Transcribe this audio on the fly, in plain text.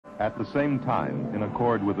At the same time, in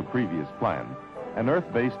accord with the previous plan, an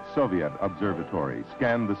Earth-based Soviet observatory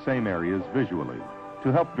scanned the same areas visually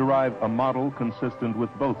to help derive a model consistent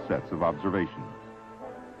with both sets of observations.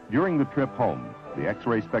 During the trip home, the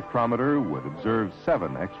X-ray spectrometer would observe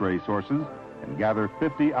 7 X-ray sources and gather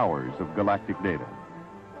 50 hours of galactic data.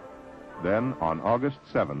 Then, on August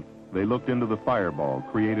 7th, they looked into the fireball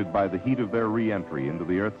created by the heat of their re-entry into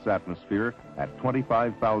the Earth's atmosphere at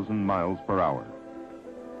 25,000 miles per hour.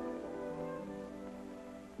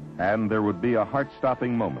 And there would be a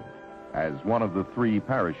heart-stopping moment as one of the 3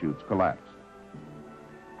 parachutes collapsed.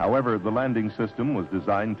 However, the landing system was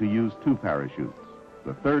designed to use 2 parachutes.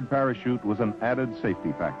 The 3rd parachute was an added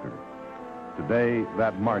safety factor. Today,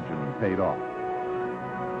 that margin paid off.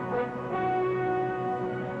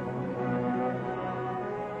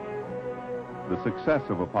 The success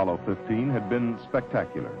of Apollo 15 had been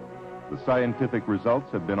spectacular. The scientific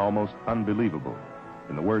results had been almost unbelievable.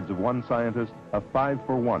 In the words of one scientist, a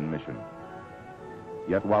 5-for-1 mission.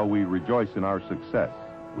 Yet while we rejoice in our success,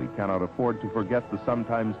 we cannot afford to forget the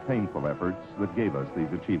sometimes painful efforts that gave us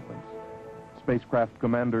these achievements. Spacecraft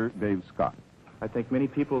Commander Dave Scott. I think many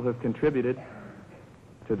people have contributed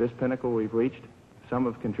to this pinnacle we've reached. Some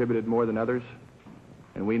have contributed more than others,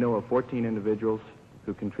 and we know of 14 individuals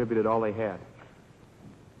who contributed all they had.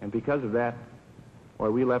 And because of that,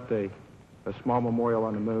 we left a small memorial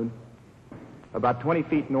on the moon. About 20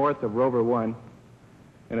 feet north of Rover 1,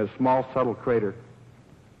 in a small subtle crater,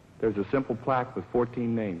 there's a simple plaque with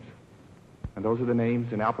 14 names. And those are the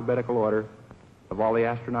names in alphabetical order of all the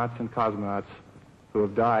astronauts and cosmonauts who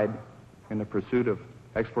have died in the pursuit of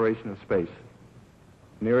exploration of space.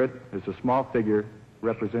 Near it is a small figure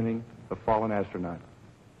representing a fallen astronaut.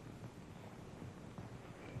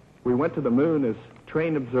 We went to the moon as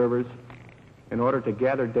trained observers in order to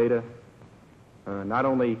gather data not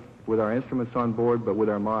only with our instruments on board, but with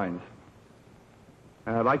our minds.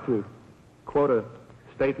 And I'd like to quote a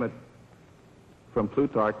statement from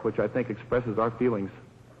Plutarch, which I think expresses our feelings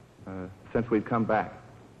since we've come back.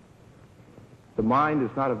 The mind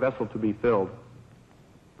is not a vessel to be filled,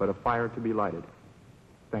 but a fire to be lighted.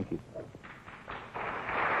 Thank you.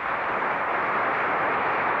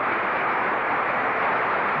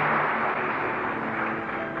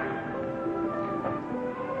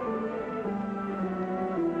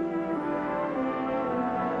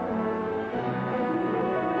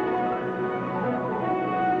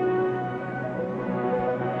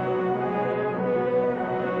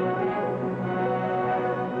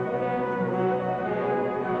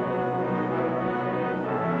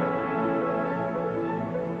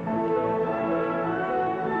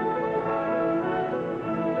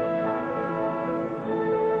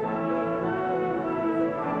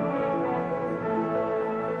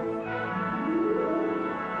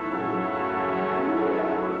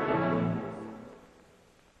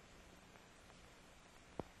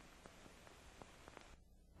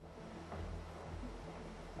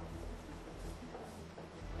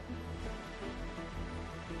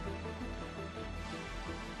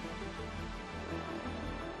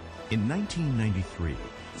 In 1993,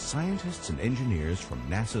 scientists and engineers from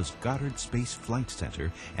NASA's Goddard Space Flight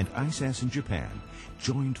Center and ISAS in Japan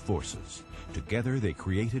joined forces. Together, they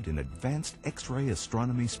created an advanced X-ray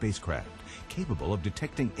astronomy spacecraft capable of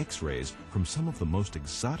detecting X-rays from some of the most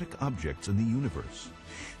exotic objects in the universe.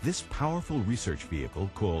 This powerful research vehicle,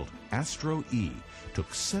 called Astro-E,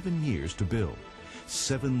 took 7 years to build.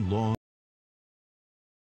 7 long